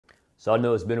So I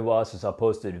know it's been a while since I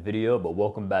posted a video, but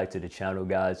welcome back to the channel,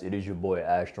 guys. It is your boy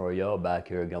Ashton Royale back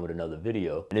here again with another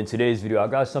video. And in today's video, I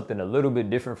got something a little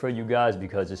bit different for you guys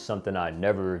because it's something I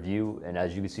never review. And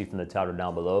as you can see from the title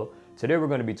down below, today we're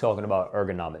going to be talking about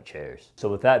ergonomic chairs. So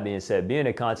with that being said, being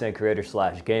a content creator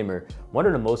slash gamer, one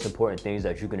of the most important things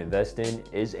that you can invest in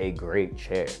is a great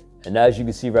chair. And as you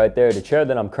can see right there, the chair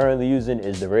that I'm currently using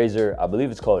is the Razer, I believe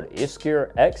it's called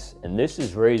Iskir X, and this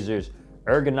is Razer's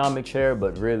ergonomic chair,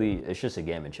 but really it's just a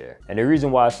gaming chair. And the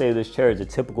reason why I say this chair is a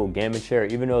typical gaming chair,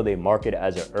 even though they market it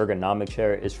as an ergonomic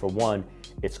chair, is for one,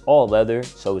 it's all leather,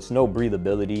 so it's no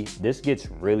breathability. This gets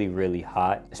really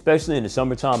hot, especially in the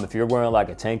summertime. If you're wearing like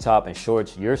a tank top and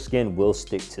shorts, your skin will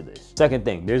stick to this. Second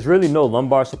thing, there's really no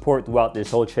lumbar support throughout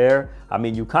this whole chair. I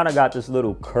mean, you kind of got this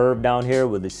little curve down here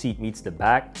where the seat meets the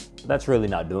back. That's really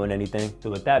not doing anything. So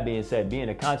with that being said, being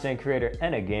a content creator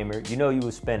and a gamer, you know you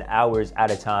would spend hours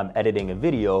at a time editing a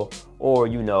video, or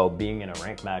you know, being in a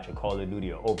ranked match of Call of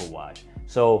Duty or Overwatch.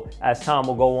 So as time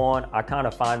will go on, I kind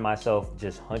of find myself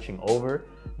just hunching over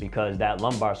because that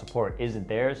lumbar support isn't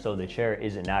there, so the chair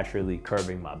isn't naturally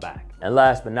curving my back. And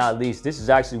last but not least, this is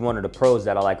actually one of the pros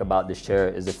that I like about this chair,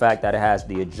 is the fact that it has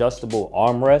the adjustable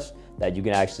armrest that you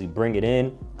can actually bring it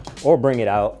in or bring it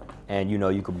out, and you know,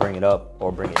 you can bring it up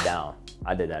or bring it down.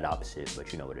 I did that opposite,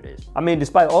 but you know what it is. I mean,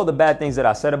 despite all the bad things that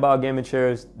I said about gaming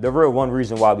chairs, the real one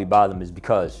reason why we buy them is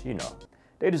because, you know,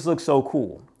 they just look so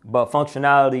cool, but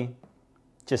functionality,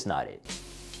 just not it.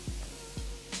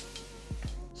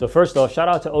 So first off, shout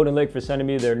out to OdinLake for sending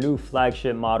me their new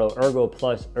flagship model Ergo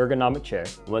PLUS ergonomic chair.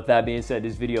 With that being said,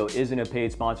 this video isn't a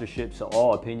paid sponsorship, so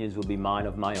all opinions will be mine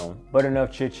of my own. But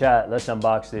enough chit chat, let's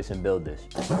unbox this and build this.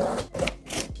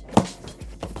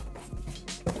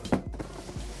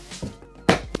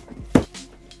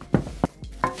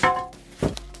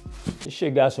 This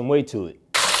shit got some weight to it.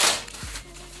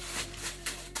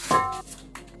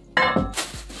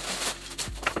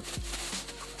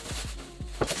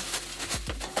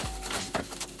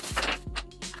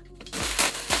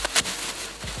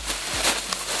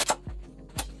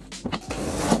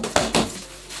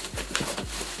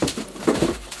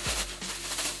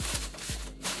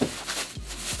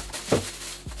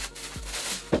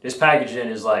 This packaging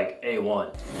is like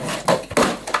A1.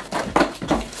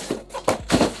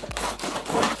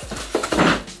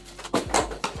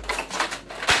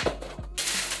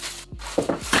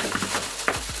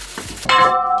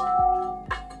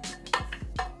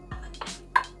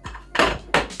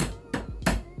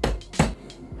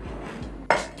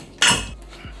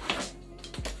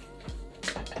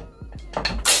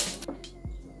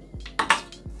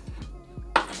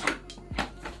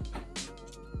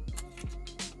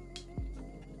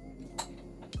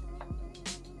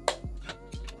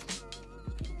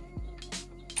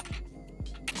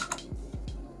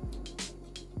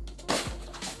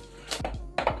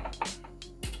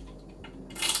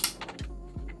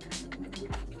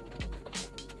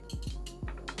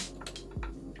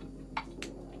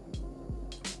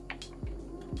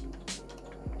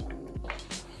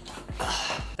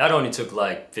 That only took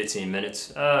like 15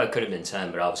 minutes. It could have been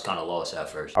 10, but I was kind of lost at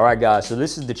first. All right, guys, so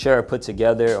this is the chair put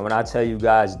together. And when I tell you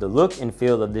guys, the look and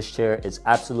feel of this chair is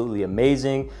absolutely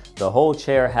amazing. The whole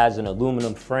chair has an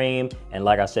aluminum frame. And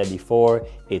like I said before,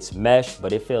 it's mesh,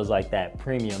 but it feels like that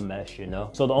premium mesh, you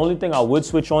know? So the only thing I would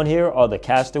switch on here are the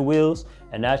caster wheels.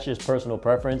 And that's just personal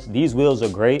preference. These wheels are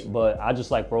great, but I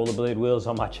just like rollerblade wheels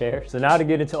on my chair. So now to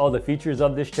get into all the features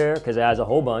of this chair, because it has a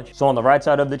whole bunch. So on the right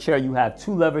side of the chair, you have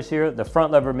two levers here. The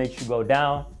front lever makes you go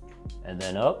down and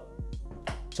then up.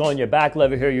 So on your back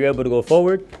lever here, you're able to go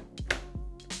forward.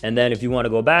 And then if you want to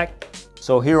go back,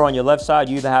 so here on your left side,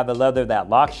 you either have a leather that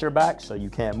locks your back so you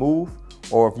can't move,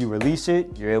 or if you release it,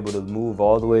 you're able to move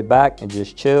all the way back and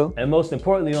just chill. And most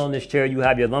importantly on this chair, you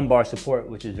have your lumbar support,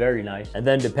 which is very nice. And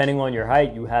then depending on your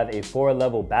height, you have a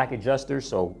 4-level back adjuster.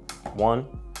 So 1,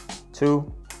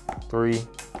 2, 3,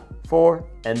 4.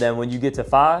 And then when you get to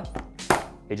 5,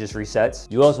 it just resets.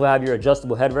 You also have your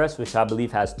adjustable headrest, which I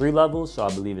believe has 3 levels. So I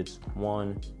believe it's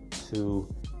 1,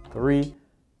 2, 3.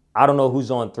 I don't know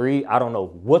who's on 3. I don't know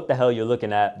what the hell you're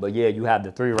looking at, but yeah, you have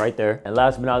the 3 right there. And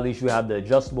last but not least, you have the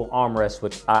adjustable armrest,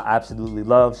 which I absolutely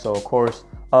love. So of course,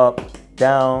 up,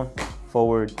 down,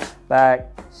 forward,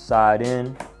 back, side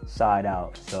in, side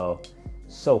out. So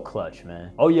clutch,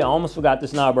 man. Oh yeah, I almost forgot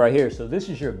this knob right here. So this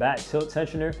is your back tilt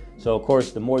tensioner. So of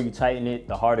course, the more you tighten it,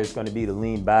 the harder it's gonna be to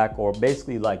lean back, or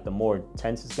basically like the more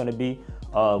tense it's gonna be.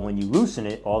 When you loosen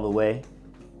it all the way,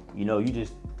 you know, you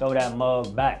just throw that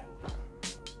mug back.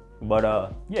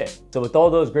 But yeah, so with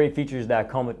all those great features that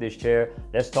come with this chair,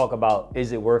 let's talk about,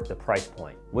 is it worth the price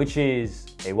point, which is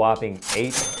a whopping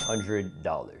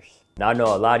 $800. Now I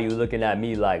know a lot of you looking at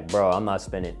me like, bro, I'm not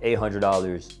spending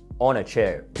 $800 on a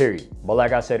chair, period. But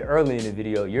like I said earlier in the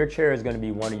video, your chair is gonna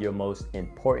be one of your most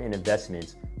important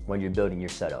investments when you're building your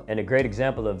setup. And a great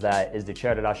example of that is the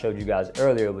chair that I showed you guys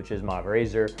earlier, which is my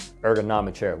Razer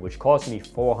Ergonomic Chair, which cost me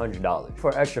 $400.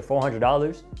 For an extra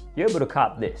 $400, you're able to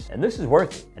cop this, and this is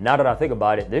worth it. And now that I think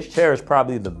about it, this chair is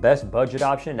probably the best budget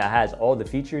option that has all the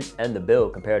features and the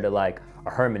build compared to like a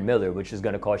Herman Miller, which is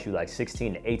gonna cost you like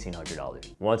 $1,600 to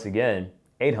 $1,800. Once again,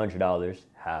 $800,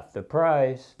 half the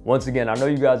price. Once again, I know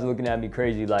you guys are looking at me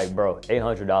crazy like, bro,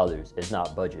 $800 is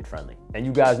not budget friendly. And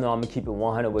you guys know I'm gonna keep it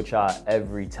 100 with y'all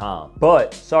every time.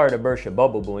 But sorry to burst your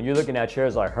bubble, but when you're looking at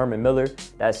chairs like Herman Miller,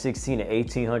 that $1,600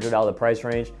 to $1,800 price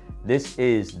range, this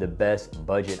is the best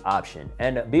budget option.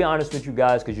 And to be honest with you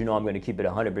guys, because you know I'm gonna keep it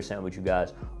 100% with you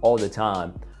guys all the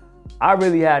time, I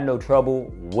really had no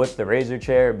trouble with the Razer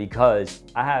chair because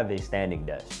I have a standing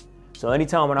desk. So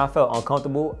anytime when I felt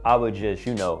uncomfortable, I would just,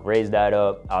 you know, raise that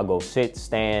up. I'll go sit,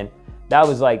 stand. That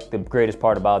was like the greatest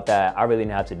part about that. I really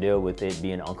didn't have to deal with it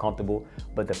being uncomfortable.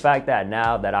 But the fact that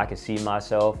now that I can see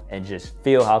myself and just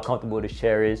feel how comfortable this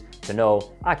chair is, to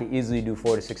know I can easily do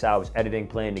 4 to 6 hours editing,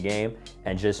 playing the game,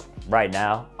 and just right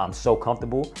now, I'm so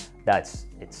comfortable, it's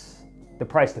the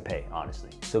price to pay,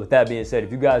 honestly. So with that being said,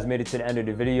 if you guys made it to the end of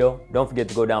the video, don't forget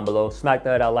to go down below, smack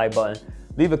that like button,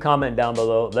 leave a comment down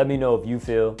below. Let me know if you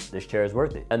feel this chair is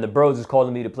worth it. And the bros is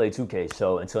calling me to play 2K.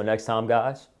 So until next time,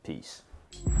 guys, peace.